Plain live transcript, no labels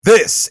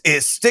This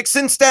is Sticks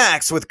and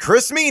Stacks with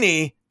Chris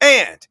Meany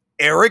and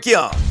Eric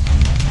Young.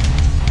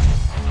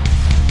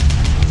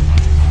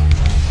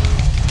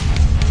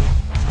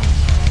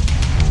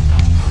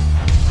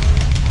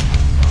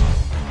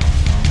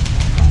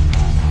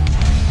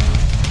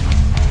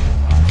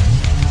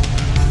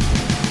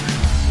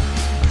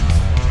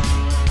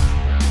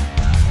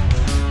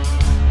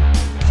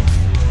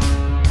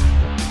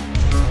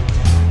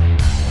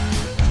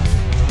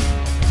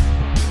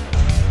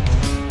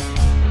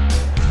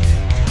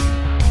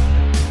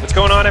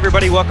 What's going on,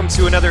 everybody? Welcome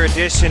to another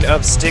edition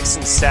of Sticks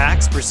and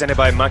Stacks presented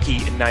by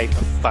Monkey Knife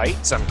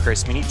Fights. I'm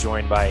Chris Meany,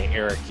 joined by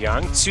Eric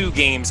Young. 2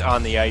 games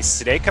on the ice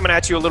today. Coming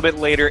at you a little bit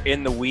later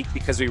in the week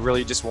because we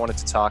really just wanted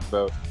to talk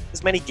about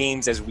as many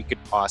games as we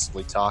could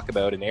possibly talk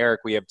about. And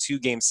Eric, we have 2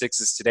 Game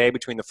 6s today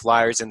between the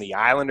Flyers and the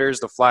Islanders.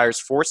 The Flyers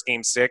forced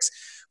Game 6.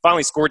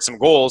 Finally scored some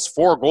goals,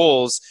 4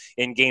 goals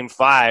in Game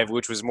 5,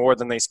 which was more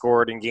than they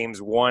scored in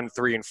Games 1,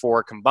 3, and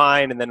 4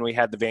 combined. And then we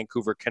had the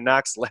Vancouver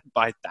Canucks, led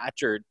by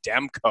Thatcher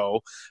Demko,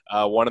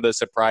 one of the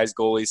surprise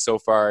goalies so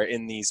far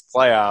in these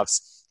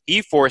playoffs.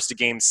 He forced a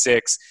Game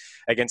 6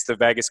 against the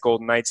Vegas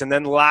Golden Knights. And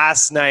then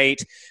last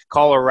night,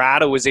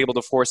 Colorado was able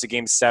to force a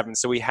Game 7.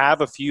 So we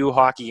have a few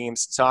hockey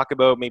games to talk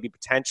about, maybe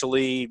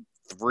potentially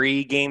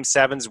 3 Game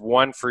 7s,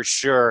 1 for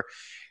sure.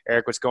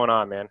 Eric, what's going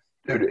on, man?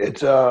 Dude,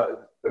 it's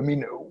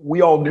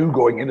we all knew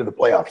going into the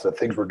playoffs that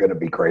things were going to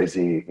be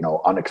crazy.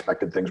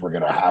 Unexpected things were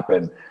going to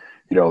happen.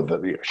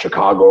 The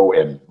Chicago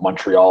and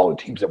Montreal and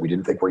teams that we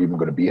didn't think were even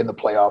going to be in the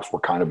playoffs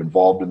were kind of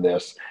involved in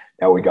this.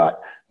 Now we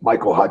got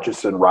Michael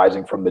Hutchinson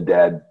rising from the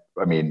dead.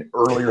 I mean,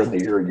 earlier in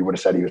the year, you would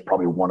have said he was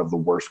probably one of the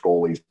worst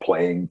goalies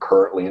playing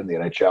currently in the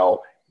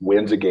NHL.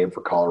 Wins a game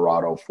for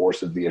Colorado,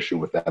 forces the issue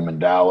with them in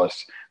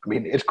Dallas. I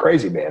mean, it's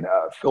crazy, man.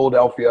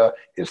 Philadelphia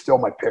is still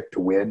my pick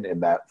to win in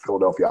that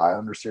Philadelphia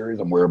Islander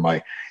series. I'm wearing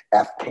my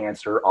F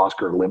Cancer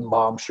Oscar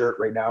Lindblom shirt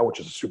right now, which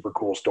is a super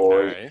cool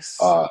story. Nice.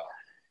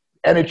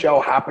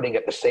 NHL happening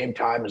at the same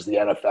time as the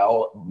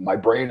NFL. My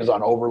brain is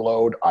on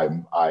overload.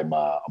 I'm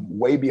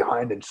way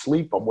behind in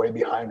sleep. I'm way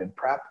behind in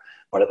prep.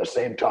 But at the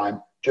same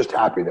time, just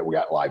happy that we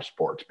got live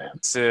sports, man.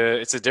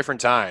 It's a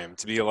different time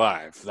to be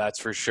alive,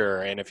 that's for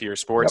sure. And if you're a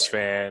sports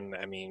fan,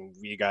 I mean,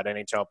 you got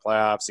NHL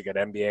playoffs, you got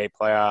NBA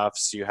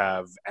playoffs, you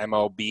have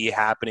MLB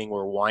happening.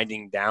 We're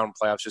winding down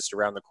playoffs just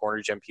around the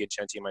corner. Jen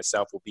Piacenti and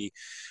myself will be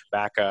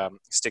back,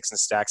 Sticks and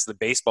Stacks, the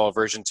baseball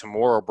version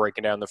tomorrow,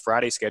 breaking down the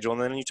Friday schedule.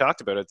 And then you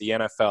talked about it, the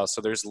NFL.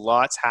 So there's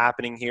lots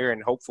happening here,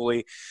 and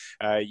hopefully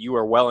you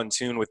are well in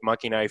tune with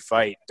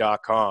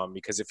monkeyknifefight.com,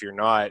 because if you're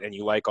not and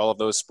you like all of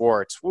those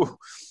sports,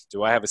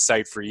 do I have a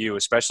site for you,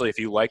 especially if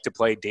you like to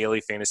play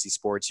daily fantasy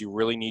sports. You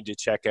really need to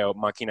check out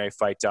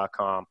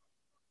monkeyknifefight.com,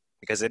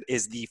 because it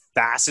is the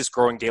fastest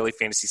growing daily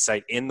fantasy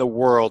site in the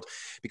world,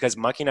 because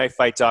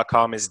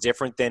monkeyknifefight.com is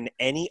different than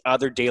any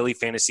other daily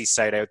fantasy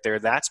site out there.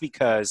 That's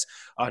because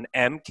on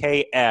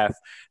MKF,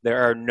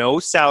 there are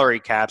no salary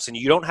caps, and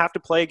you don't have to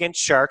play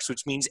against sharks,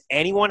 which means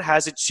anyone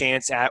has a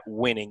chance at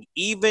winning.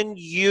 Even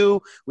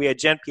you. We had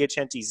Jen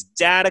Piacenti's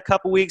dad a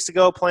couple weeks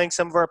ago playing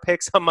some of our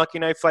picks on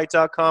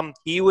monkeyknifefight.com.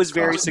 He was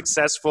very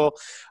successful.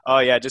 Oh,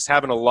 yeah, just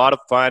having a lot of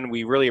fun.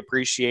 We really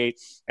appreciate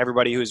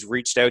everybody who's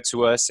reached out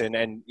to us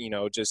and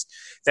just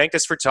thanked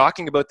us for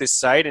talking about this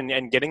site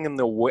and getting them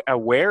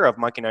aware of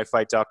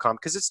monkeyknifefight.com,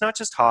 because it's not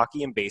just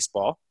hockey and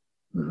baseball.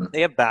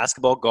 They have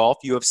basketball, golf,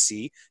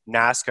 UFC,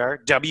 NASCAR,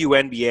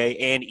 WNBA,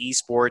 and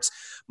esports.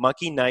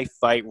 Monkey Knife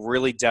Fight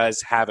really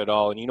does have it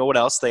all. And you know what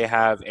else they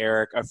have,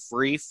 Eric? A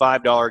free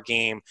 $5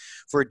 game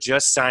for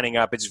just signing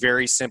up. It's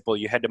very simple.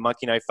 You head to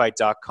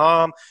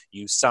monkeyknifefight.com,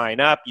 you sign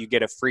up, you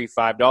get a free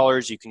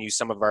 $5. You can use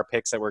some of our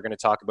picks that we're going to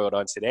talk about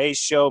on today's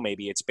show.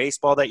 Maybe it's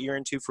baseball that you're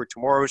into for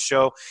tomorrow's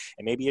show,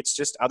 and maybe it's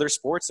just other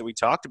sports that we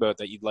talked about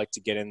that you'd like to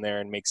get in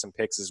there and make some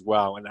picks as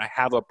well. And I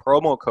have a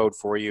promo code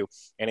for you,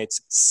 and it's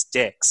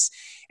STICKS.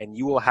 And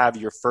you will have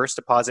your first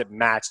deposit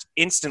matched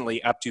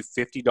instantly up to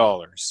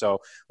 $50. So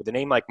with a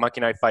name like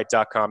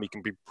monkeyknifefight.com, you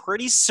can be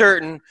pretty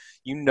certain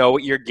you know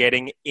what you're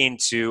getting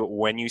into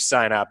when you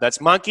sign up. That's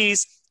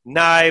monkeys,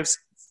 knives,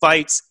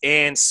 fights,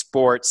 and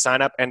sports.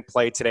 Sign up and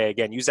play today.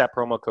 Again, use that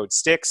promo code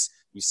STICKS.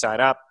 You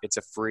sign up, it's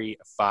a free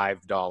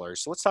 $5.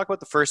 So let's talk about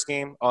the first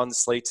game on the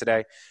slate today.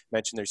 I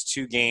mentioned there's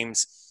 2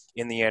 games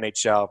in the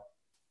NHL.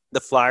 The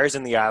Flyers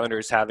and the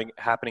Islanders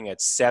happening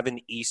at 7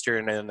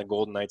 Eastern, and then the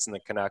Golden Knights and the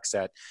Canucks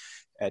at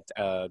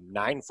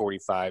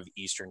 9:45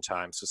 Eastern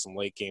time. So some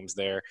late games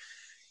there.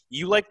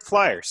 You like the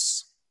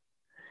Flyers?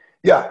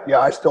 Yeah,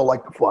 I still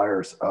like the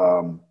Flyers.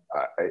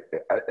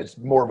 It's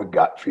more of a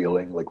gut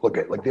feeling. Look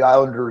at the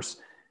Islanders.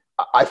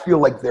 I feel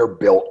like they're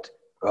built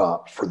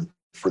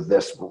for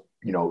this.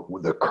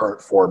 The current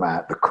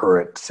format, the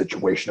current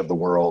situation of the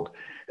world.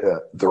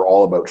 They're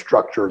all about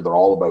structure. They're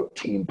all about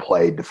team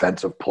play,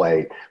 defensive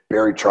play.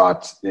 Barry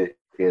Trotz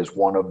is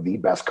one of the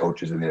best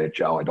coaches in the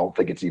NHL. I don't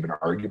think it's even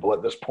arguable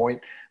at this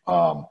point.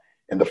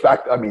 And the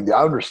fact, the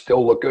Islanders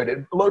still look good.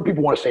 And a lot of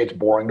people want to say it's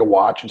boring to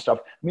watch and stuff.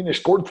 They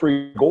scored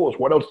 3 goals.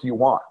 What else do you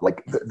want?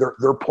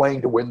 They're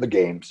playing to win the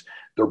games.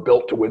 They're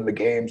built to win the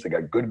games. They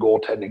got good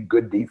goaltending,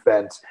 good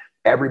defense.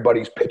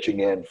 Everybody's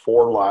pitching in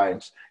 4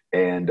 lines,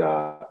 and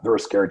they're a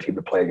scary team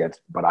to play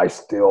against. But I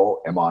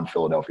still am on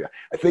Philadelphia.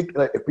 I think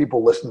that if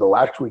people listen to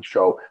last week's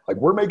show, like,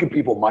 we're making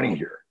people money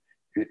here.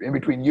 In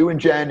between you and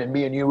Jen and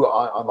me and you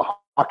on the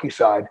hockey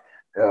side,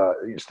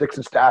 Sticks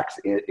and Stacks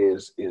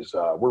is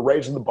we're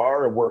raising the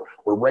bar, and we're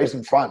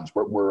raising funds.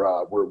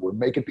 We're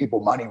making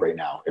people money right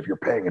now if you're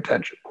paying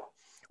attention.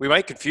 We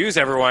might confuse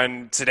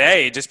everyone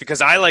today just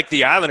because I like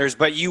the Islanders,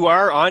 but you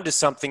are onto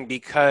something,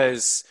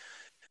 because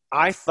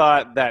I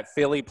thought that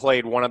Philly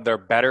played one of their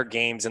better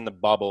games in the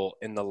bubble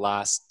in the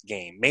last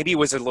game. Maybe it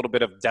was a little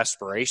bit of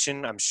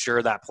desperation. I'm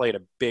sure that played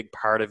a big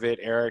part of it,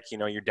 Eric. You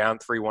know, you're down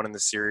 3-1 in the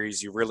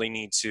series. You really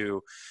need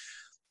to,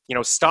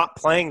 stop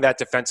playing that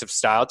defensive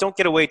style. Don't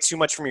get away too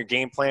much from your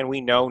game plan.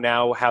 We know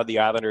now how the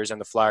Islanders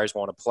and the Flyers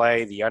want to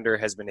play. The under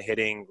has been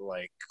hitting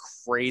like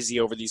crazy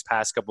over these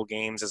past couple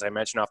games. As I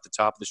mentioned off the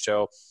top of the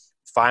show,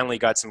 finally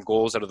got some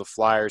goals out of the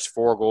Flyers,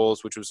 4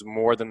 goals, which was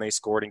more than they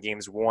scored in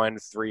games 1,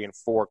 3, and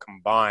 4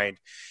 combined.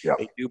 Yep.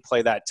 They do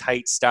play that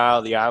tight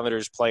style. The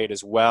Islanders play it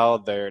as well.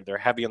 They're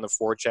heavy on the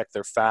forecheck.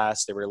 They're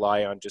fast. They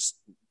rely on just,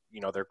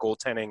 their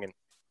goaltending, and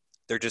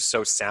they're just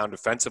so sound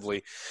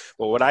defensively.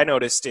 Well, what I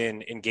noticed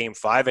in game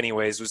 5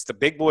 anyways was the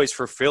big boys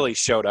for Philly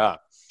showed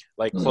up.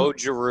 Like Claude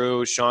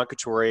Giroux, Sean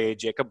Couturier,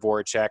 Jacob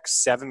Voracek,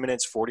 7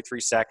 minutes, 43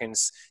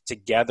 seconds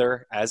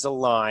together as a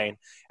line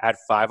at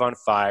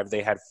 5-on-5.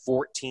 They had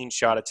 14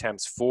 shot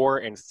attempts, 4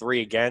 and 3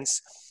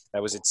 against.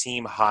 That was a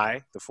team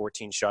high, the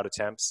 14 shot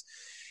attempts.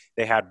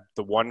 They had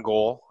the 1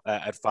 goal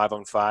at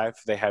 5-on-5.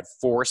 They had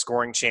 4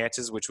 scoring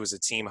chances, which was a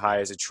team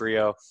high as a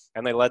trio.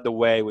 And they led the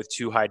way with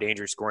 2 high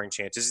danger scoring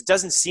chances. It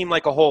doesn't seem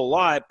like a whole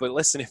lot, but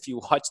listen, if you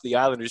watch the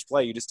Islanders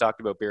play, you just talked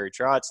about Barry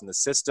Trotz and the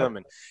system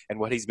and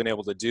what he's been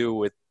able to do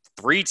with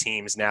 3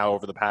 teams now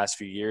over the past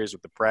few years,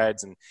 with the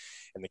Preds and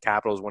the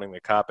Capitals winning the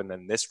Cup, and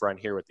then this run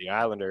here with the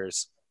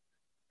Islanders.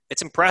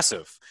 It's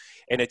impressive,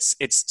 and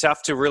it's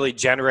tough to really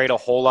generate a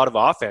whole lot of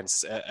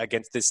offense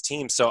against this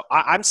team. So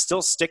I'm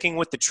still sticking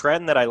with the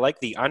trend that I like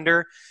the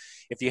under.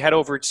 If you head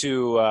over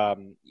to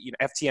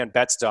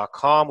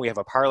FTNBets.com, we have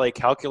a parlay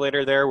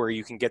calculator there where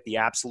you can get the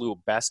absolute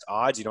best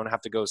odds. You don't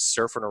have to go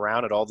surfing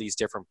around at all these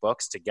different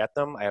books to get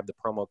them. I have the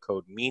promo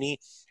code Meanie.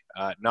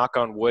 Knock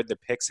on wood, the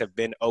picks have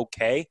been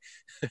okay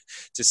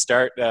to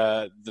start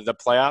the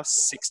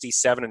playoffs.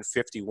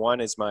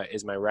 67-51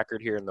 is my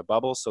record here in the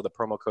bubble. So the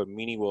promo code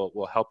Meanie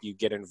will help you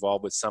get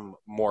involved with some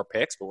more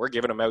picks. But we're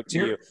giving them out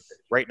to you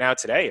right now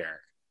today,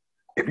 Eric.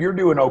 If you're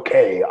doing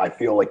okay, I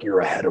feel like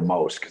you're ahead of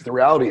most, because the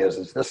reality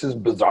is this is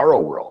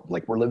bizarro world.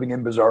 Like, we're living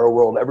in bizarro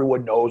world.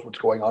 Everyone knows what's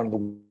going on in the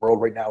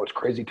world right now. It's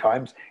crazy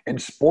times. And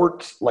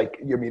sports,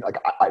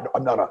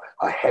 I'm not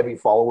a heavy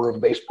follower of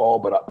baseball,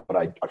 but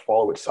I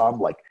follow it some.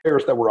 Like,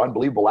 players that were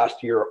unbelievable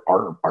last year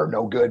are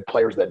no good.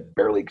 Players that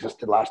barely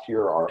existed last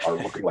year are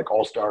looking like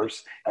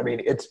all-stars. I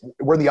mean,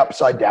 we're the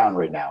upside down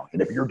right now.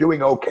 And if you're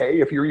doing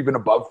okay, if you're even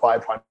above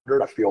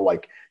 500, I feel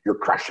like you're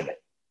crushing it.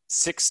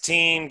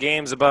 16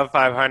 games above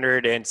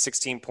 500 and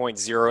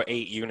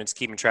 16.08 units,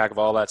 keeping track of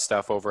all that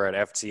stuff over at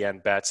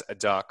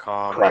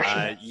FTNBets.com.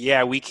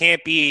 Yeah, we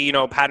can't be,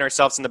 patting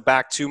ourselves in the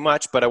back too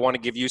much, but I want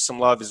to give you some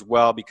love as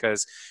well,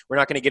 because we're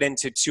not going to get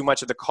into too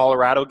much of the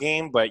Colorado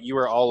game, but you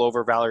were all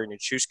over Valeri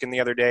Nichushkin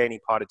the other day, and he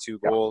potted 2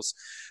 goals.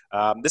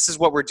 This is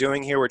what we're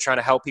doing here. We're trying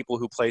to help people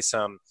who play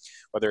some,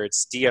 whether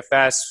it's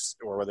DFS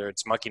or whether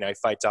it's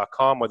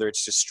monkeyknifefight.com, whether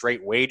it's just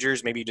straight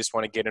wagers. Maybe you just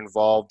want to get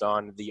involved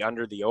on the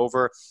under, the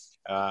over.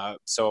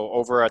 So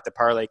over at the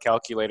parlay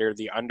calculator,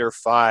 the under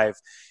 5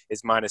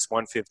 is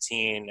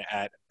 -115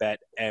 at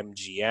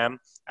BetMGM.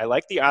 I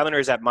like the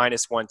Islanders at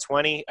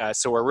 -120.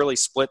 So we're really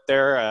split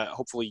there.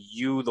 Hopefully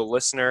you, the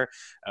listener,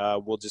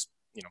 will just,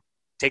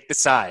 take the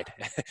side.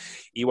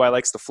 EY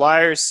likes the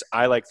Flyers.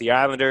 I like the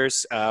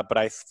Islanders, but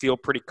I feel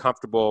pretty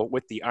comfortable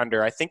with the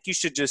under. I think you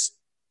should just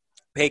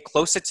pay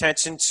close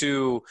attention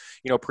to,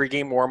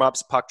 pregame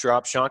warm-ups, puck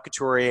drop. Sean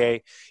Couturier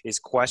is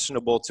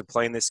questionable to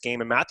play in this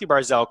game, and Matthew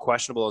Barzal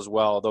questionable as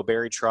well, although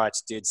Barry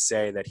Trotz did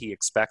say that he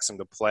expects him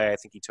to play. I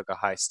think he took a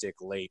high stick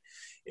late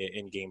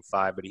in Game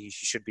 5, but he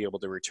should be able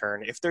to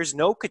return. If there's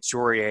no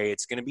Couturier,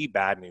 it's going to be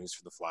bad news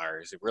for the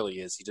Flyers. It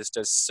really is. He just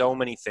does so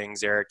many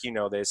things, Eric. You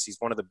know this. He's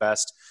one of the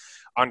best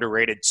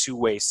underrated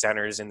two-way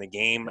centers in the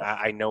game.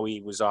 I know he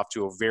was off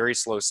to a very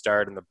slow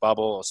start in the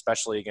bubble,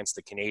 especially against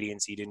the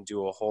Canadiens. He didn't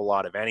do a whole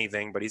lot of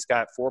anything, but he's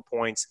got 4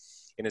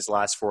 points in his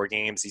last 4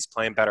 games. He's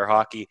playing better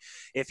hockey.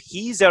 If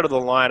he's out of the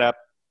lineup,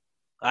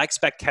 I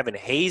expect Kevin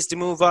Hayes to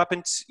move up,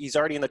 and he's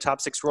already in the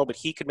top 6 role, but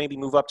he could maybe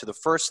move up to the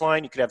first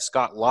line. You could have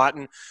Scott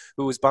Laughton,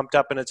 who was bumped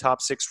up in a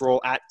top 6 role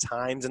at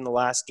times in the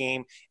last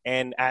game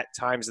and at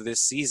times of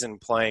this season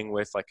playing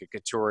with like a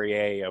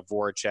Couturier, a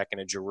Voracek, and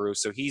a Giroux.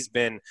 So he's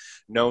been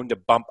known to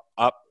bump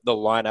up the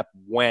lineup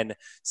when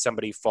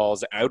somebody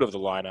falls out of the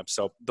lineup.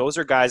 So those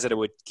are guys that I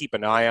would keep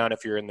an eye on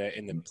if you're in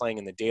the playing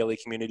in the daily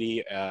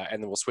community.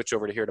 And then we'll switch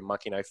over to here to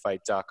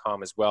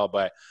monkeyknifefight.com as well.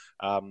 But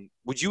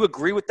would you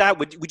agree with that?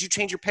 Would you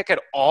change your pick at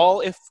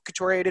all if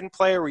Couturier didn't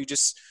play, or would you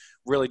just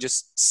really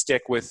just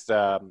stick with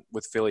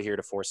Philly here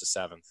to force a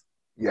 7th?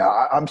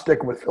 Yeah, I'm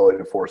sticking with Philly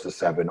to force a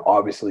 7.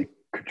 Obviously,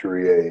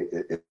 Couturier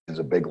is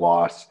a big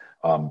loss.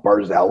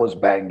 Barzell is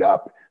banged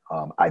up.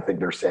 I think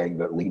they're saying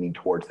that leaning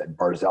towards that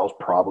Barzell's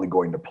probably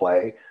going to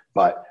play,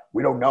 but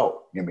we don't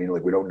know. I mean,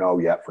 like we don't know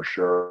yet for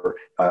sure.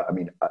 I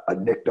mean, a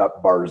nicked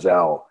up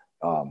Barzell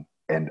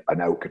and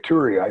now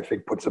Couturier, I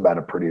think puts them at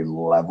a pretty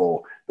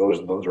level.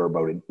 Those are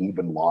about an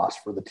even loss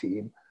for the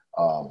team.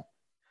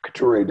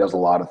 Couturier does a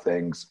lot of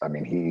things. I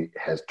mean, he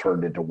has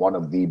turned into one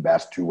of the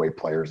best two-way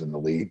players in the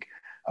league,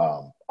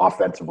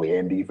 offensively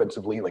and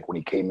defensively. Like when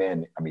he came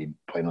in, I mean,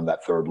 playing on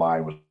that third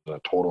line was a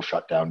total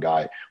shutdown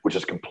guy, which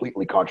is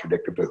completely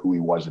contradictory to who he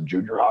was in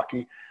junior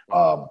hockey.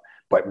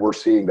 But we're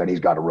seeing that he's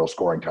got a real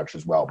scoring touch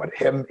as well. But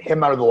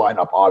him out of the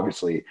lineup,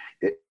 obviously,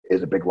 it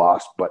is a big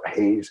loss. But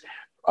Hayes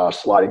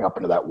sliding up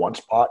into that one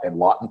spot and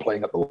Lawton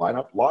playing up the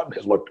lineup. Lawton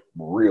has looked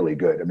really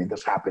good. I mean,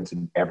 this happens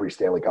in every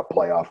Stanley Cup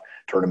playoff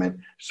tournament.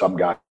 Some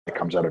guy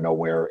comes out of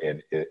nowhere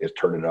and is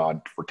turning it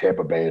on. For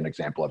Tampa Bay, an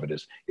example of it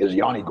is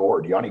Yanni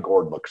Gourde. Yanni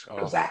Gourde looks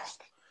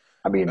possessed.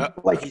 I mean,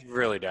 like he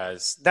really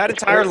does. That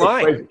entire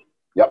line. It's crazy.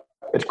 Yep,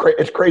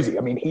 it's crazy.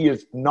 I mean, he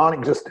is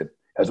non-existent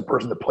as a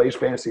person that plays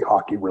fantasy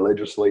hockey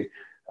religiously.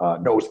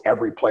 Knows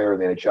every player in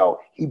the NHL.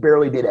 He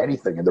barely did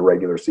anything in the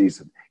regular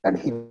season, and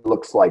he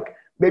looks like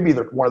maybe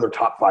they're one of their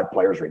top 5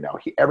 players right now.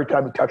 Every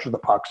time he touches the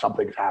puck,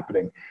 something's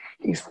happening.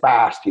 He's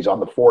fast. He's on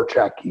the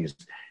forecheck. He's,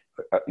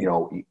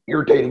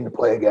 irritating to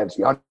play against.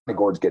 Yanni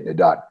Gourde's getting it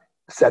done.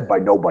 Said by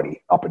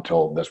nobody up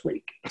until this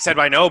week. Said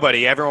by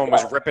nobody. Everyone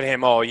was ripping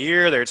him all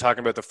year. They were talking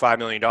about the $5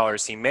 million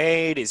he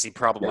made. Is he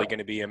probably going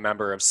to be a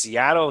member of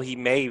Seattle? He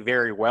may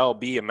very well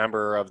be a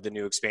member of the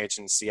new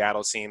expansion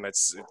Seattle team.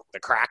 It's the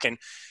Kraken.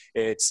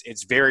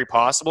 It's very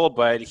possible,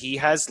 but he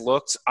has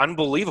looked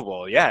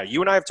unbelievable. Yeah,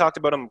 you and I have talked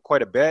about him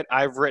quite a bit.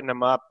 I've written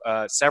him up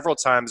several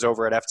times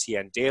over at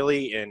FTN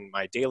Daily in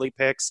my daily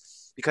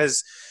picks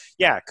because,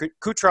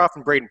 Kucherov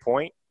and Braden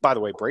Point. By the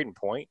way, Braden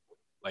Point,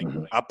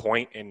 a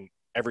point in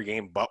every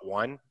game but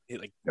one.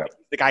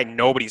 The guy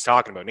nobody's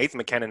talking about. Nathan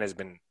McKinnon has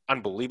been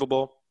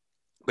unbelievable,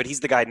 but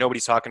he's the guy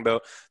nobody's talking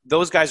about.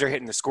 Those guys are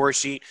hitting the score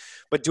sheet,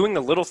 but doing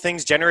the little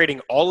things, generating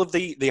all of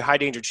the high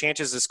danger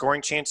chances, the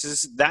scoring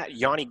chances, that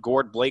Yanni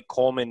Gourde, Blake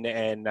Coleman,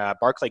 and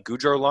Barclay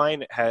Goodrow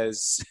line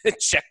has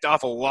checked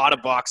off a lot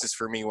of boxes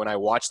for me when I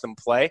watch them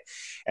play,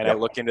 and I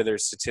look into their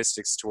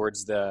statistics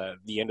towards the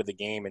end of the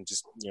game and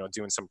just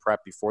doing some prep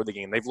before the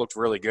game. They've looked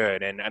really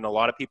good, and a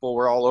lot of people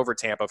were all over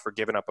Tampa for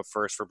giving up a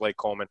first for Blake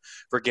Coleman,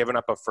 for giving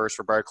up a first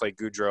for Barclay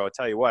Goodrow. I'll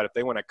tell you what, if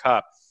they win a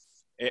cup,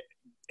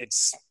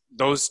 it's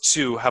those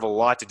two have a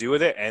lot to do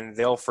with it, and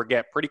they'll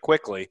forget pretty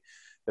quickly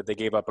that they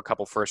gave up a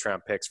couple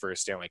first-round picks for a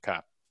Stanley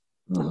Cup.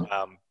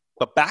 Mm-hmm.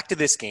 But back to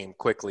this game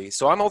quickly.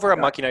 So I'm over at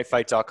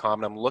MonkeyKnifeFight.com,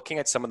 and I'm looking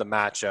at some of the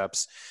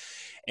matchups.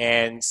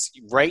 And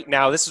right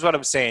now, this is what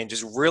I'm saying.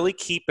 Just really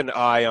keep an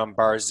eye on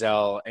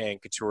Barzell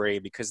and Couturier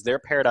because they're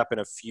paired up in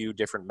a few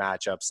different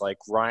matchups, like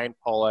Ryan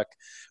Pollock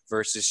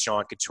versus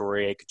Sean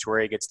Couturier.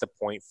 Couturier gets the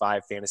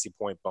 0.5 fantasy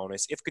point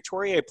bonus. If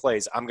Couturier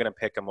plays, I'm going to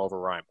pick him over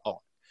Ryan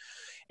Pollock.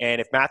 And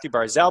if Matthew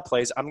Barzell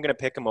plays, I'm going to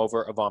pick him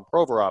over Ivan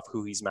Provorov,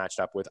 who he's matched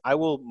up with. I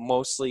will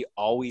mostly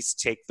always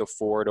take the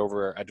forward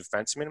over a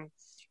defenseman.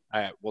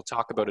 We'll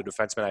talk about a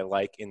defenseman I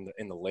like in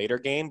the later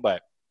game,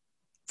 but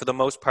for the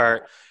most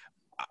part,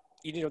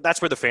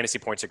 that's where the fantasy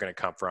points are going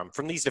to come from.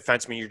 From these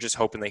defensemen, you're just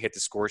hoping they hit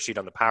the score sheet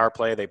on the power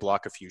play. They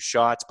block a few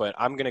shots, but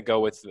I'm going to go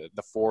with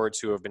the forwards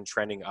who have been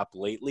trending up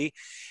lately.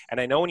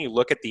 And I know when you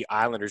look at the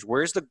Islanders,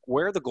 where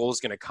are the goals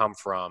going to come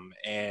from?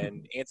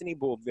 And Anthony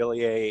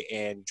Beauvillier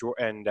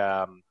and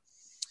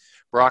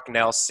Brock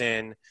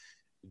Nelson,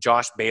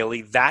 Josh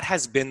Bailey, that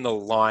has been the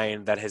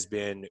line that has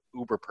been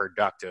uber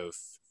productive,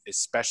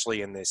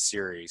 especially in this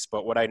series.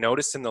 But what I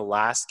noticed in the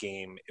last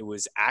game, it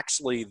was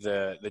actually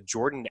the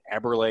Jordan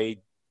Eberle,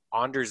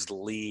 Anders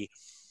Lee,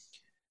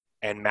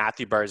 and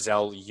Matthew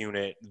Barzell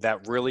unit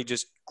that really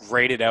just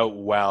graded out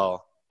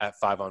well at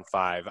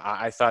 5-on-5.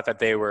 I thought that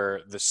they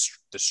were the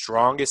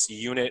strongest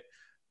unit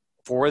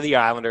for the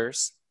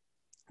Islanders.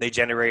 They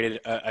generated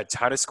a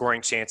ton of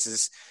scoring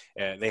chances.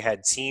 They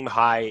had team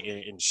high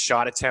in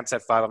shot attempts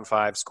at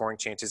 5-on-5, scoring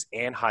chances,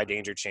 and high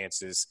danger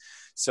chances.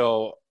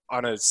 So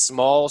on a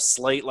small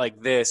slate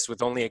like this,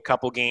 with only a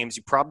couple games,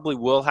 you probably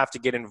will have to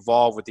get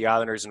involved with the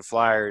Islanders and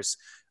Flyers.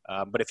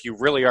 But if you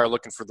really are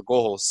looking for the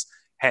goals,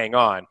 hang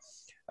on.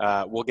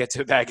 We'll get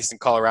to Vegas and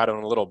Colorado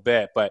in a little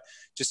bit, but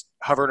just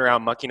hovering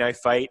around Monkey Knife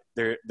Fight,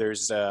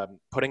 there's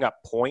putting up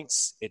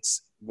points.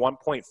 It's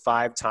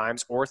 1.5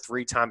 times or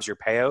 3 times your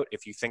payout.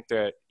 If you think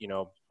that,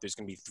 there's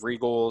going to be 3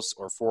 goals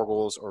or 4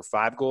 goals or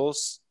 5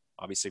 goals,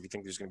 obviously if you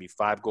think there's going to be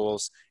 5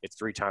 goals, it's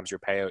 3 times your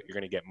payout. You're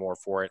going to get more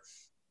for it.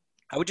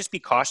 I would just be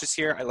cautious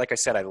here. Like I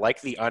said, I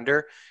like the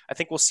under. I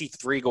think we'll see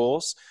 3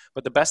 goals,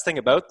 but the best thing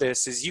about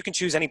this is you can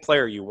choose any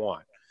player you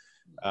want.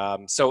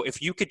 So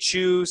if you could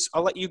choose,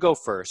 I'll let you go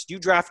first. You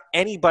draft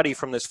anybody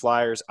from this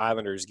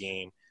Flyers-Islanders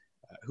game.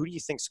 Who do you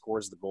think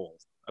scores a goal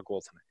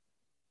tonight?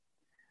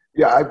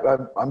 Yeah,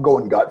 I'm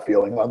going gut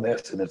feeling on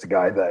this, and it's a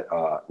guy that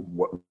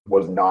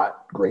was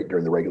not great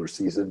during the regular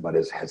season, but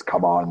has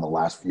come on in the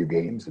last few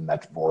games, and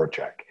that's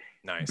Voracek.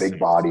 Nice. big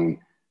body,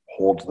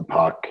 holds the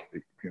puck,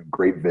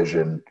 great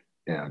vision,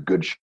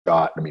 good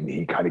shot. I mean,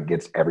 he kind of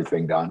gets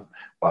everything done.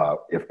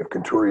 If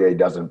Couturier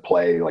doesn't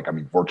play,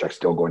 Voracek's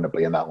still going to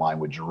be in that line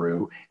with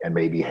Giroux and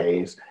maybe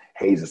Hayes.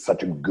 Hayes is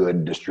such a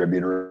good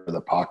distributor of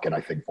the puck, and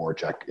I think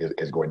Voracek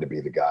is going to be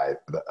the guy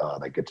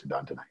that gets it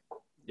done tonight.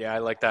 Yeah, I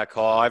like that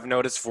call. I've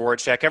noticed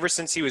Voracek ever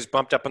since he was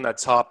bumped up on that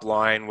top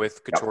line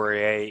with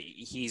Couturier.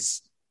 Yep.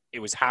 It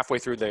was halfway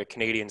through the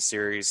Canadian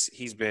series.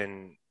 He's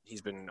been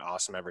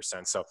awesome ever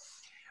since. So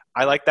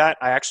I like that.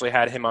 I actually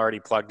had him already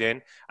plugged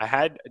in. I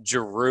had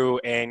Giroux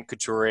and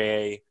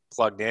Couturier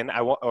plugged in.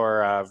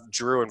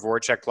 Giroux and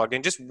Voracek plugged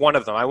in. Just one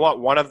of them. I want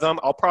one of them.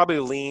 I'll probably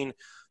lean,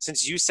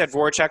 since you said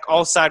Voracek,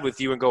 I'll side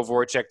with you and go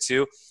Voracek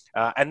too.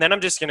 And then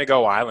I'm just going to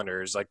go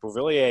Islanders. Like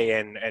Beauvillier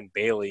and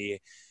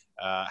Bailey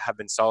have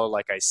been solid,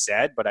 like I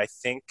said. But I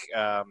think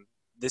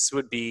this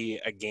would be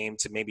a game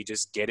to maybe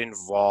just get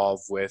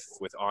involved with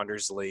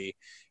Anders Lee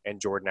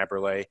and Jordan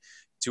Eberle.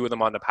 Two of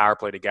them on the power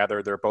play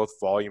together. They're both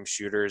volume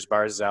shooters.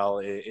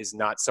 Barzal is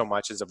not so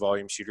much as a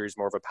volume shooter. He's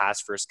more of a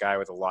pass-first guy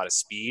with a lot of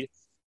speed.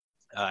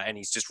 And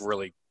he's just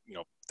really,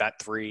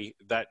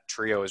 that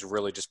trio is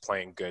really just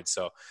playing good.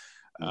 So,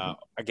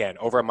 again,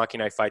 over at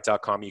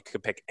MonkeyKnifeFight.com, you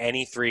could pick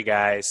any three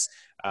guys.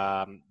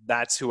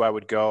 That's who I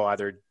would go,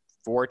 either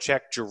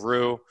Voracek,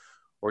 Giroux,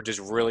 or just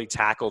really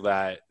tackle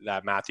that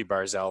Matthew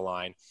Barzal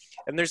line.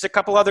 And there's a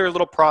couple other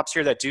little props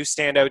here that do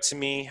stand out to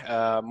me,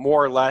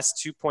 more or less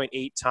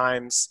 2.8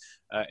 times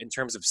in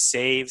terms of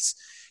saves.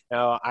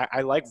 Now,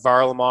 I like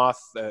Varlamov,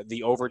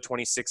 the over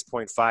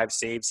 26.5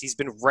 saves. He's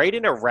been right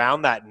in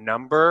around that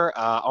number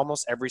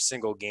almost every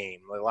single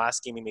game. The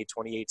last game he made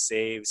 28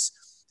 saves.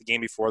 The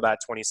game before that,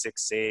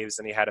 26 saves.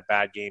 Then he had a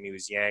bad game. He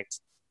was yanked.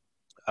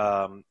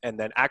 And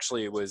then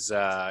actually it was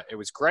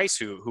Greiss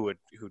who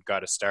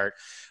got a start.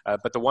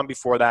 But the one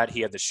before that,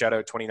 he had the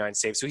shutout, 29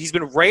 saves. So he's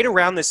been right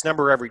around this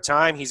number every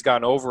time. He's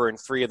gone over in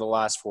 3 of the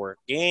last 4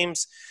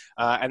 games.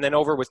 And then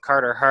over with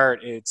Carter Hart,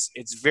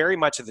 it's very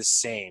much of the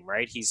same,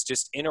 right? He's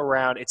just in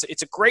around.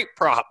 It's a great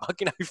prop.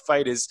 Monkey Knife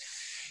Fight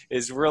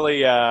is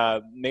really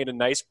made a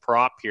nice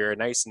prop here, a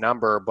nice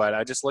number. But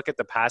I just look at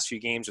the past few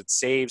games with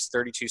saves,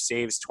 32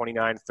 saves,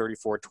 29,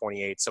 34,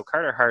 28. So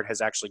Carter Hart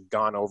has actually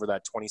gone over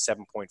that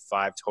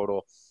 27.5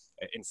 total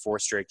in 4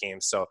 straight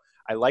games. So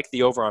I like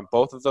the over on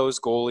both of those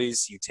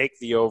goalies. You take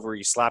the over,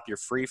 you slap your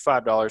free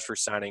 $5 for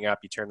signing up,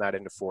 you turn that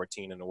into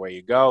 14, and away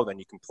you go. Then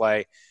you can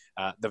play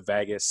the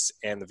Vegas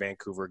and the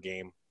Vancouver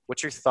game.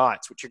 What's your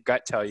thoughts? What's your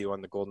gut tell you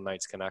on the Golden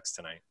Knights Canucks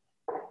tonight?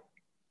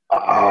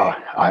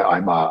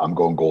 I'm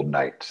going Golden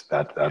Knights.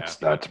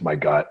 That's my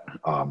gut.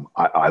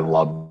 I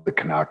love the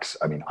Canucks.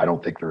 I mean, I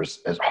don't think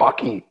as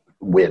hockey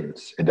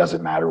wins. It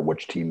doesn't matter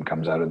which team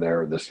comes out of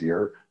there this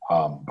year.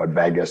 But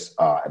Vegas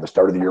at the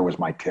start of the year was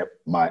my pick,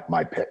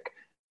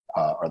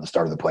 or the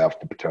start of the playoffs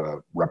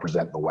to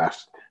represent the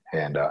West,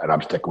 and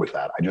I'm sticking with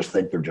that. I just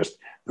think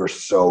they're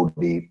so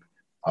deep.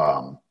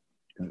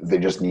 They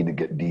just need to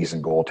get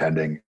decent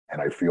goaltending,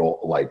 and I feel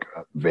like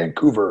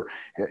Vancouver.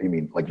 I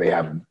mean, like they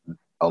have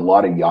a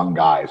lot of young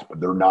guys, but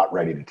they're not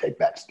ready to take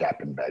that step,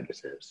 and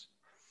Vegas is.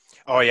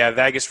 Oh, yeah,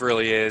 Vegas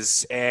really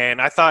is.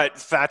 And I thought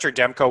Thatcher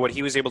Demko, what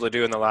he was able to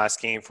do in the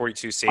last game,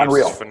 42 saves,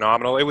 was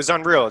phenomenal. It was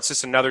unreal. It's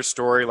just another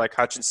story like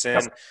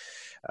Hutchinson.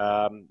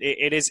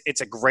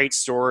 It's a great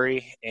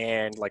story.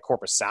 And like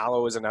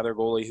Korpisalo is another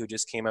goalie who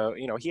just came out.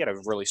 He had a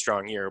really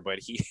strong year, but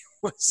he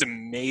was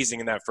amazing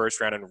in that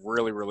first round and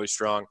really, really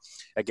strong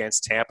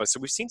against Tampa. So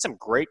we've seen some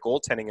great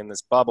goaltending in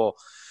this bubble.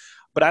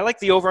 But I like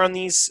the over on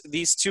these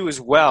two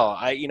as well.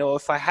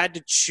 If I had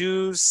to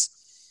choose,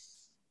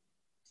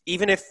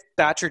 even if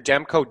Thatcher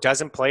Demko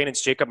doesn't play and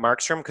it's Jacob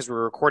Markstrom, because we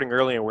were recording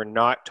earlier and we're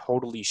not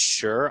totally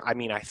sure. I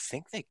mean, I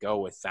think they go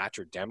with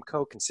Thatcher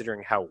Demko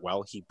considering how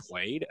well he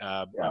played.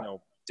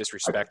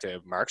 Disrespect to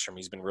Markstrom,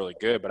 he's been really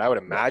good. But I would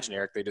imagine,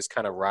 Eric, they just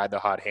kind of ride the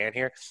hot hand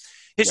here.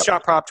 His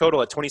shot prop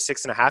total at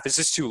 26.5 is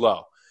just too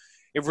low.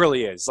 It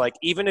really is. Like,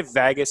 even if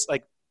Vegas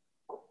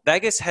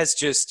has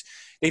just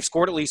 – they've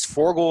scored at least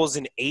 4 goals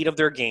in 8 of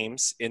their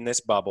games in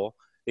this bubble.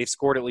 They've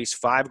scored at least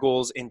 5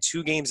 goals in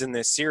 2 games in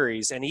this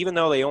series. And even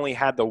though they only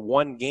had the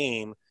 1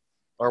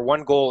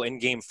 goal in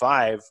game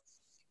 5,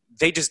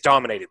 they just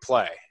dominated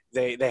play.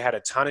 They had a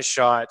ton of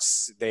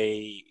shots.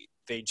 They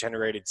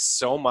generated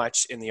so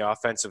much in the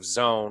offensive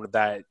zone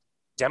that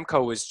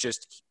Demko was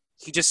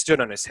he just stood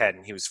on his head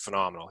and he was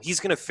phenomenal. He's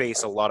going to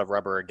face a lot of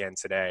rubber again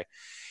today.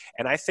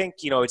 And I think,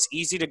 it's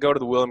easy to go to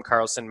the William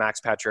Karlsson, Max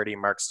Pacioretty,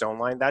 and Mark Stone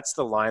line. That's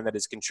the line that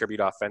has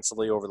contributed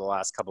offensively over the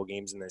last couple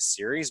games in this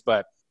series.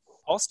 But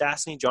Paul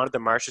Stastny,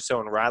 Jonathan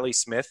Marchessault, and Riley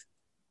Smith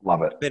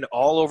love it. Been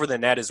all over the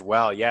net as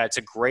well. Yeah, it's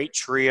a great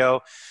trio.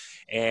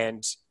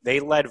 And they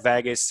led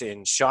Vegas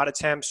in shot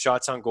attempts,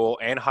 shots on goal,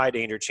 and high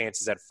danger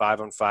chances at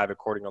 5-on-5,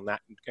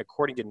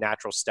 according to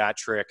Natural Stat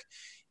Trick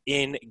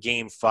in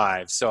Game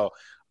 5. So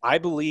I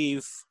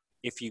believe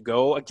if you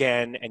go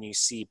again and you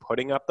see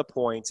putting up the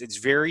points, it's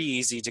very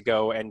easy to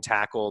go and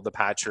tackle the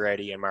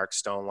Pacioretty and Mark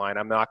Stone line.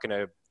 I'm not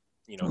going to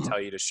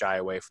tell you to shy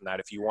away from that.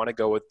 If you want to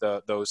go with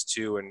those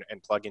two and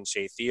plug in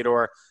Shea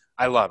Theodore,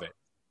 I love it.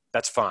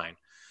 That's fine.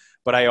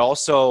 But I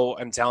also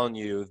am telling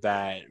you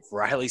that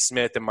Riley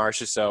Smith and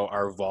Marchessault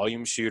are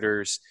volume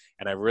shooters,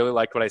 and I really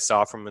liked what I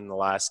saw from him in the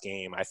last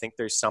game. I think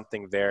there's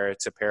something there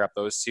to pair up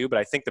those two, but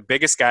I think the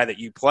biggest guy that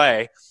you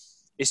play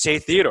is Shea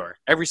Theodore.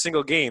 Every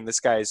single game, this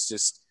guy is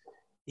just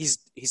he's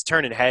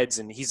turning heads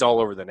and he's all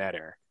over the net,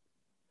 Eric.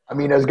 I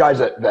mean, as guys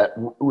that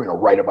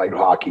write about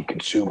hockey,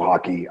 consume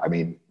hockey, I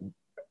mean,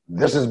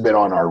 this has been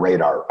on our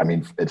radar. I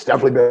mean, it's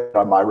definitely been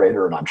on my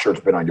radar, and I'm sure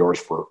it's been on yours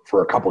for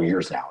a couple of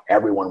years now.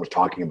 Everyone was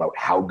talking about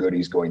how good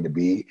he's going to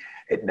be.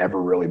 It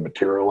never really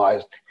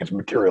materialized. It's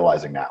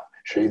materializing now.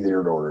 Shea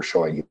Theodore is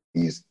showing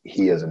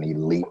he is an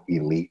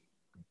elite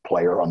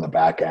player on the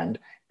back end.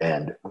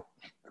 And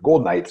the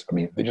Golden Knights, I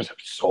mean, they just have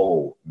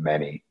so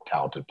many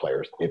talented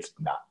players. It's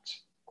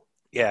nuts.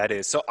 Yeah, it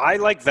is. So I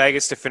like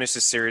Vegas to finish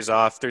this series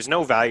off. There's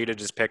no value to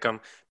just pick them.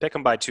 Pick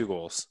them by 2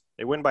 goals.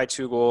 They win by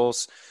 2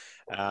 goals.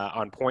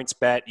 On points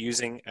bet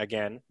using,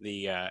 again,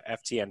 the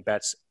FTN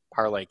Bets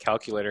parlay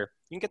calculator,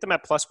 you can get them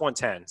at plus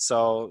 110.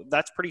 So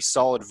that's pretty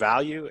solid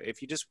value.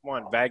 If you just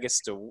want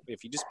Vegas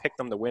if you just pick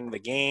them to win the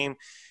game,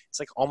 it's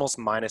like almost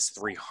minus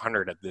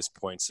 300 at this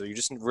point. So you're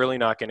just really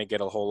not going to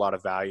get a whole lot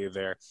of value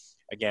there.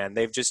 Again,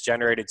 they've just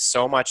generated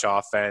so much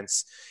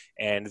offense,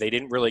 and they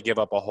didn't really give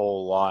up a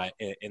whole lot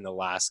in the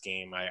last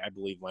game. I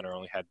believe Leonard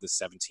only had the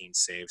 17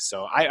 saves.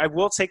 So I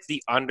will take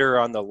the under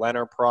on the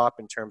Leonard prop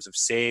in terms of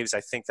saves.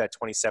 I think that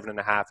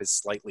 27.5 is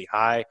slightly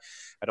high.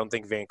 I don't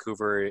think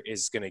Vancouver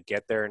is going to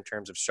get there in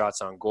terms of shots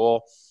on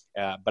goal,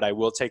 but I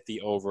will take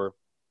the over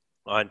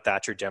on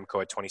Thatcher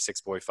Demko at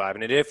 26.5.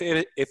 And if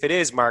it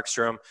is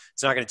Markstrom,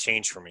 it's not going to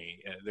change for me.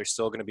 They're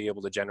still going to be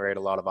able to generate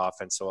a lot of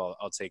offense, so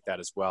I'll take that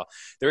as well.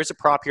 There is a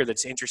prop here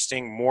that's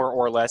interesting, more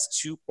or less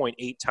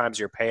 2.8 times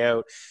your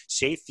payout.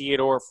 Shea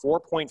Theodore,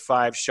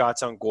 4.5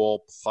 shots on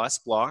goal plus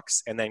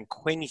blocks, and then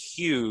Quinn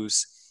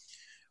Hughes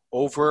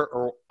over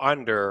or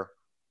under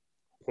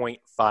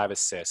 0.5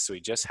 assists. So he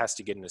just has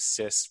to get an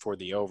assist for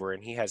the over,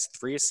 and he has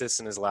 3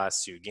 assists in his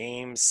last 2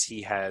 games.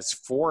 He has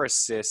 4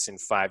 assists in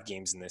 5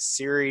 games in this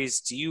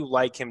series. Do you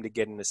like him to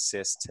get an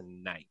assist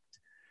tonight?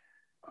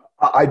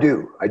 I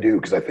do,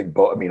 because I think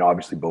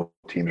obviously both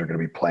teams are going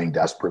to be playing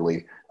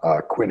desperately.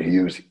 Quinn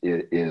Hughes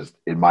is,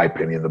 in my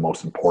opinion, the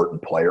most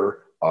important player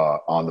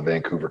on the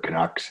Vancouver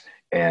Canucks,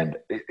 and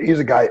he's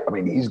a guy. I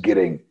mean, he's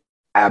getting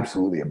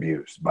absolutely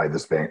abused by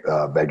this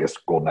Vegas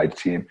Golden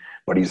Knights team,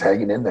 but he's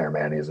hanging in there,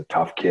 man. He's a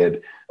tough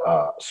kid,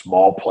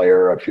 small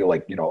player. I feel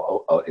like, in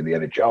the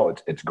NHL,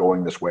 it's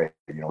going this way.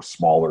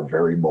 Smaller,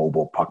 very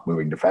mobile,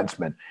 puck-moving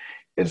defenseman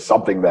is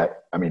something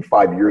that,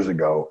 5 years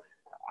ago,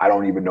 I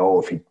don't even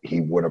know if he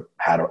would have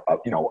had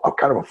a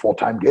kind of a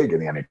full-time gig in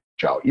the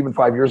NHL, even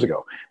 5 years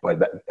ago.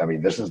 But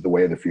this is the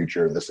way of the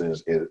future. This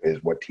is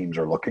what teams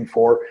are looking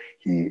for.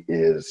 He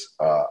is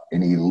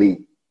an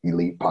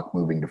elite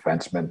puck-moving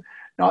defenseman.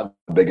 Not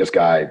the biggest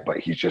guy, but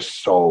he's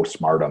just so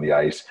smart on the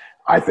ice.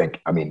 I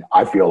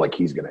feel like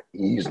he's going to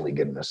easily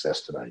get an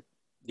assist tonight.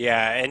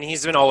 Yeah, and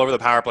he's been all over the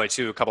power play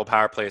too. A couple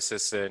power play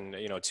assists in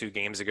 2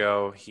 games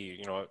ago.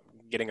 He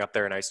getting up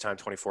there in ice time,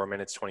 24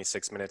 minutes,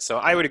 26 minutes. So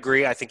I would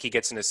agree. I think he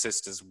gets an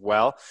assist as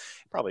well.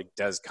 It probably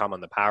does come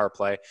on the power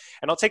play.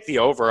 And I'll take the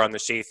over on the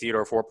Shea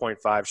Theodore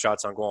 4.5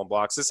 shots on goal and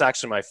blocks. This is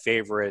actually my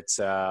favorite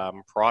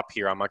prop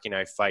here on Monkey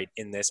Knife Fight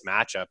in this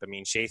matchup.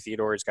 Shea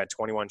Theodore's got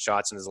 21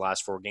 shots in his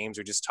last 4 games.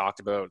 We just talked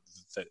about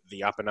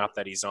the up and up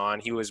that he's on.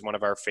 He was one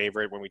of our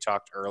favorite when we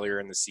talked earlier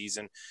in the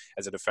season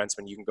as a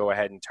defenseman. You can go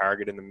ahead and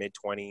target in the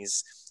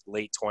mid-20s,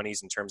 late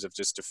 20s in terms of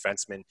just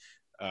defenseman,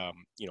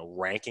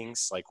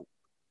 rankings. Like,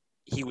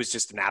 he was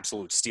just an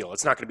absolute steal.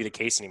 It's not going to be the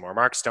case anymore.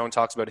 Mark Stone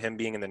talks about him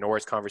being in the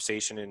Norris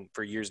conversation and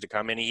for years to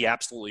come, and he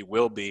absolutely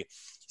will be.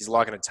 He's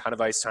logging a ton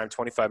of ice time,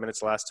 25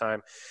 minutes last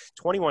time,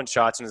 21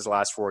 shots in his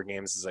last 4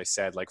 games, as I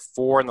said, like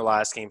 4 in the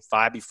last game,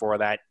 5 before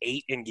that,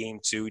 8 in game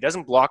 2. He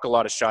doesn't block a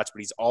lot of shots, but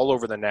he's all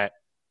over the net.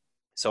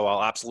 So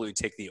I'll absolutely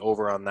take the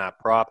over on that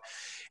prop.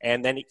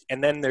 And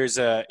then there's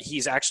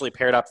he's actually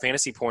paired up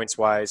fantasy points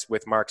wise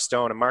with Mark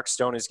Stone, and Mark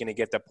Stone is going to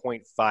get the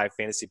 0.5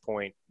 fantasy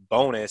point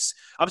bonus.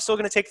 I'm still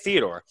going to take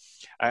Theodore.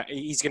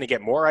 He's going to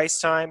get more ice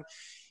time.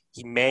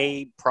 He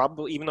may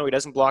probably, even though he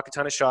doesn't block a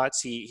ton of shots,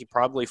 he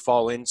probably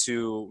fall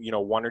into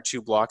 1 or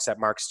 2 blocks that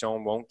Mark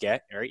Stone won't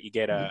get. All right, you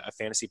get a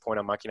fantasy point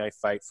on Monkey Knife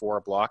Fight for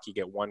a block. You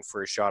get 1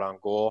 for a shot on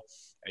goal.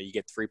 You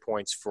get 3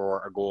 points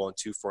for a goal and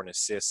 2 for an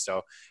assist.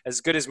 So as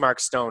good as Mark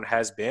Stone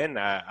has been,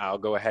 I'll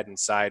go ahead and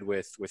side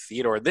with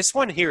Theodore. This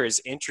one here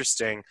is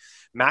interesting.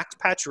 Max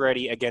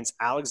Pacioretty against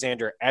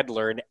Alexander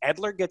Edler, and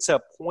Edler gets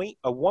a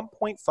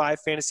 1.5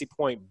 fantasy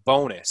point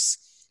bonus.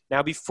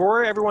 Now,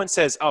 before everyone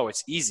says, "Oh,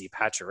 it's easy,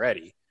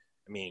 Pacioretty,"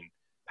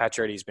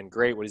 Pacioretty's been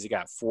great. What has he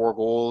got? 4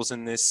 goals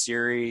in this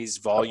series.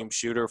 Volume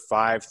shooter,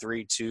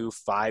 5.32,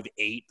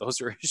 5.8. Those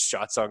are his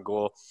shots on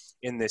goal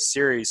in this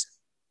series.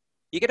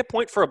 You get a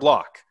point for a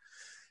block.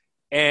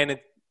 And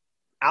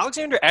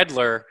Alexander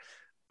Edler,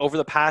 over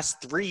the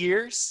past 3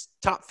 years,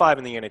 top 5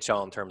 in the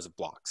NHL in terms of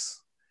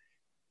blocks.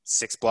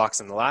 6 blocks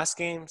in the last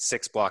game,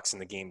 6 blocks in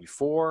the game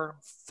before,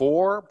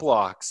 4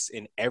 blocks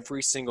in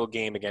every single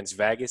game against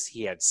Vegas.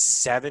 He had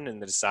 7 in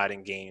the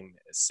deciding game,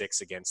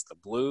 6 against the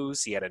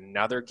Blues. He had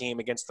another game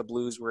against the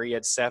Blues where he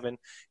had 7.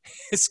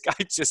 This guy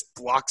just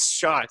blocks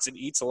shots and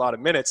eats a lot of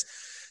minutes.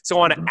 So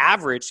on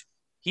average,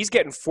 he's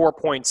getting 4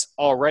 points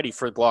already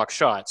for block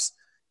shots.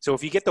 So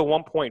if you get the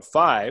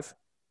 1.5,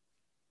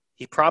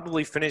 he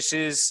probably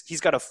finishes –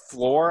 he's got a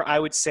floor, I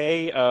would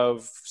say,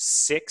 of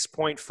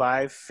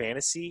 6.5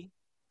 fantasy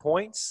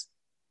points.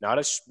 Not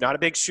a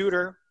big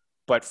shooter,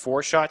 but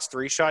 4 shots,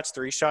 3 shots,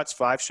 3 shots,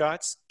 5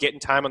 shots, getting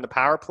time on the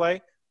power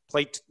play,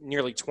 played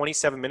nearly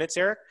 27 minutes,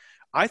 Eric.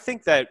 I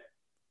think that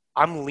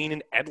I'm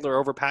leaning Edler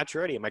over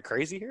Pacioretty. Am I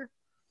crazy here?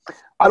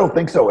 I don't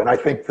think so. And I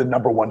think the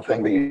number one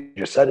thing that you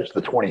just said is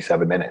the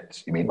 27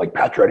 minutes. You mean, like,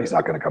 Pacioretty's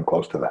not going to come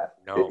close to that.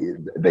 No.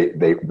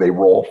 They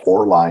roll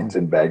 4 lines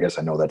in Vegas.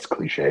 I know that's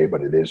cliche,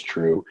 but it is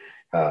true.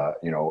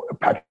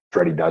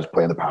 Pacioretty does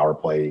play in the power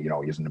play.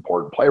 He's an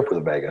important player for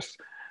the Vegas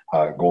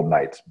Golden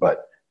Knights.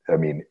 But I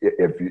mean,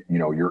 if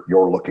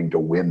you're looking to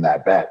win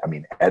that bet, I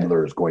mean,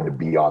 Edler is going to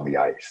be on the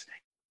ice.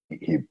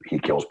 He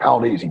kills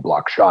penalties. He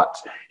blocks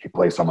shots. He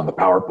plays some on the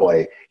power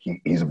play.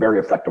 He's a very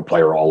effective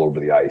player all over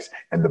the ice.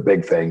 And the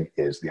big thing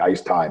is the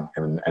ice time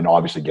and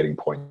obviously getting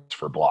points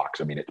for blocks.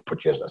 I mean, it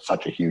puts you at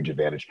such a huge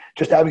advantage.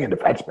 Just having a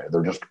defenseman,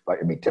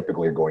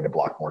 typically are going to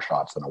block more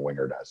shots than a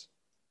winger does.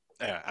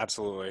 Yeah,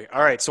 absolutely.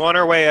 All right, so on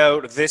our way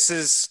out, this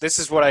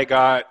is what I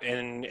got,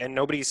 and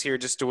nobody's here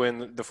just to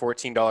win the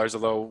 $14,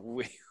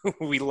 although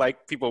we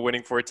like people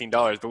winning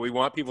 $14, but we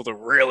want people to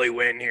really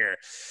win here.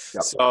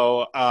 Yep.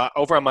 So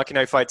over on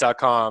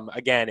MonkeyKnifeFight.com,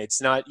 again,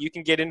 it's not – you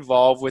can get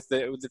involved with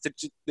the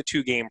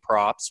 2-game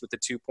props with the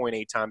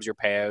 2.8 times your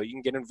payout. You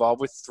can get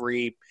involved with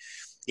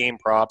 3-game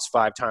props,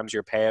 5 times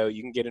your payout.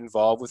 You can get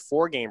involved with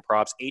 4-game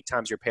props, 8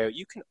 times your payout.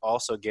 You can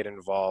also get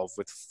involved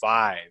with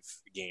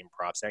 5-game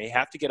props. Now, you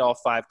have to get all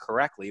 5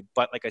 correctly,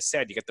 but like I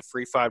said, you get the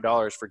free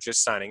 $5 for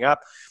just signing up.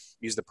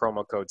 Use the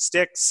promo code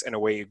STICKS, and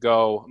away you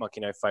go. Monkey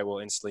Knife Fight will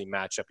instantly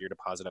match up your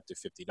deposit up to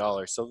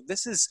 $50. So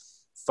this is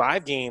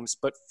 5 games,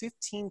 but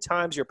 15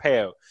 times your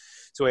payout.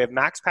 So we have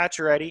Max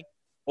Pacioretty,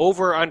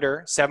 over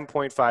under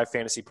 7.5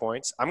 fantasy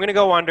points. I'm going to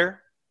go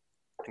under.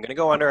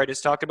 I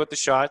just talked about the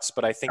shots,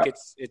 but I think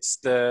it's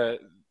the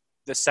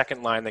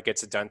second line that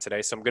gets it done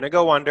today. So I'm going to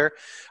go under.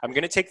 I'm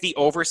going to take the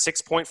over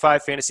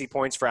 6.5 fantasy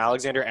points for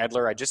Alexander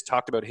Edler. I just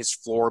talked about his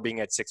floor being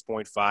at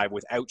 6.5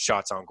 without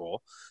shots on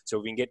goal. So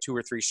if we can get 2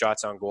 or 3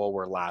 shots on goal,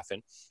 we're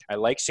laughing. I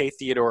like Shea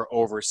Theodore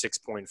over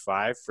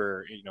 6.5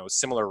 for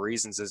similar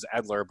reasons as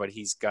Edler, but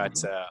he's got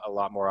a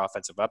lot more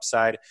offensive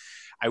upside.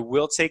 I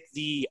will take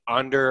the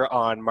under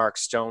on Mark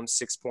Stone,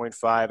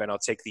 6.5, and I'll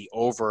take the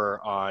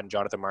over on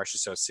Jonathan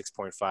Marchessault,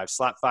 6.5.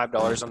 Slap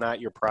 $5 on that.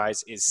 Your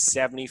prize is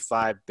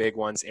 75 big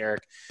ones,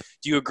 Eric.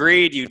 Do you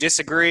agree? Do you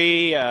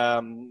disagree?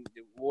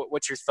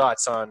 What's your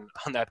thoughts on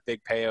that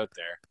big payout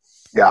there?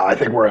 Yeah, I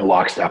think we're in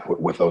lockstep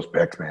with those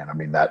picks, man. I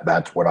mean,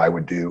 that's what I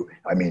would do.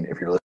 I mean, if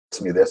you're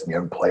listening to this and you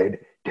haven't played,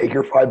 take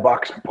your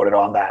 $5 and put it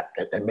on that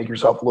and make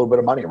yourself a little bit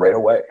of money right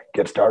away.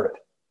 Get started.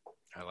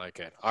 I like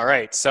it. All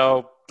right,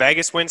 so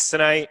Vegas wins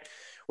tonight.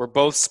 We're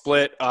both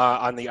split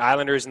on the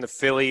Islanders and the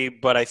Philly,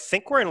 but I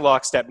think we're in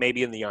lockstep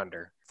maybe in the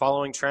under.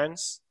 Following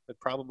trends, with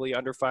probably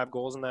under 5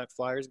 goals in that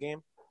Flyers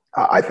game?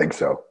 I think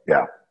so,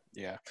 yeah.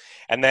 Yeah.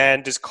 And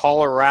then does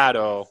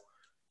Colorado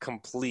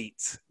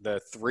complete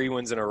the 3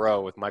 wins in a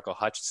row with Michael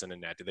Hutchinson in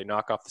net? Did they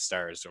knock off the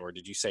Stars, or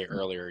did you say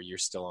earlier you're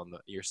still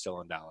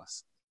on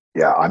Dallas?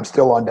 Yeah, I'm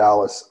still on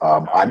Dallas.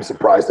 I'm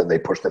surprised that they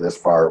pushed it this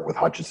far with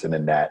Hutchinson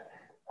in net.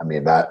 I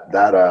mean, that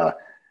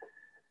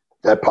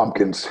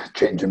pumpkin's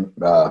changing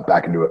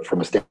back into it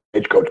from a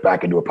stagecoach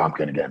back into a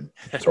pumpkin again.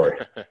 Sorry.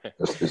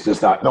 It's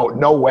just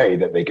no way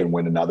that they can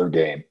win another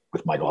game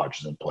with Michael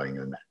Hutchinson playing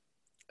in net.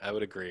 I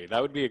would agree.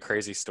 That would be a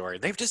crazy story.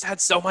 They've just had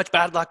so much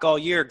bad luck all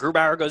year.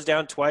 Grubauer goes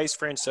down twice.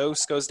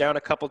 Francouz goes down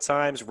a couple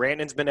times.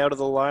 Rantanen's been out of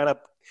the lineup.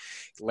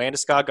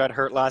 Landeskog got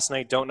hurt last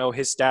night. Don't know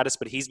his status,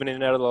 but he's been in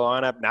and out of the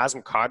lineup.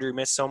 Nazem Kadri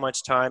missed so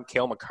much time.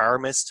 Cale Makar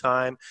missed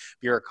time.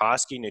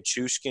 Burakovsky,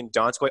 Nichushkin,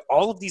 Donskoy.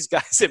 All of these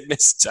guys have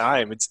missed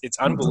time. It's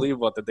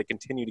unbelievable that they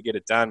continue to get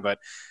it done. But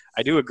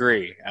I do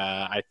agree.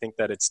 I think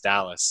that it's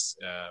Dallas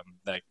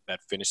that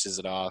finishes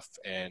it off.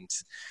 And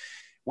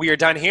we are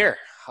done here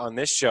on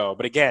this show.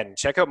 But again,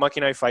 check out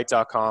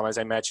monkeyknifefight.com. As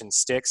I mentioned,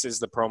 STICKS is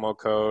the promo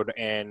code,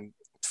 and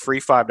free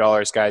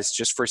 $5, guys,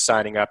 just for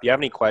signing up. If you have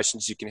any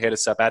questions, you can hit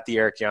us up at the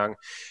Eric Young,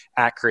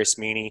 at Chris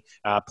Meany.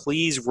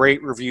 Please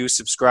rate, review,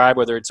 subscribe,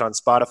 whether it's on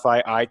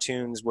Spotify,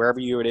 iTunes,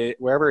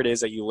 wherever it is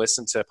that you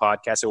listen to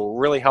podcasts. It will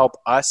really help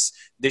us,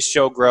 this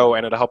show, grow,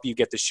 and it'll help you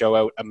get the show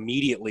out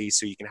immediately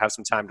so you can have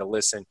some time to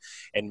listen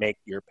and make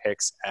your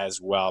picks as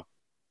well.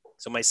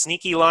 So my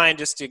sneaky line,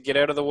 just to get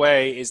out of the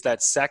way, is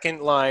that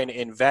second line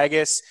in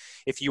Vegas.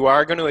 If you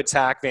are going to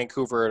attack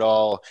Vancouver at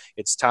all,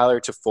 it's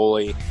Tyler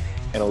Toffoli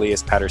and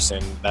Elias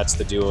Pettersson. That's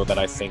the duo that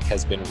I think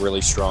has been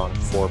really strong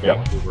for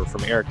Vancouver.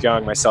 From Eric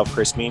Young, myself,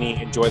 Chris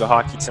Meany, enjoy the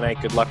hockey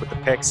tonight. Good luck with the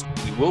picks.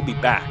 We will be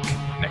back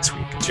next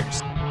week.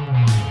 Cheers.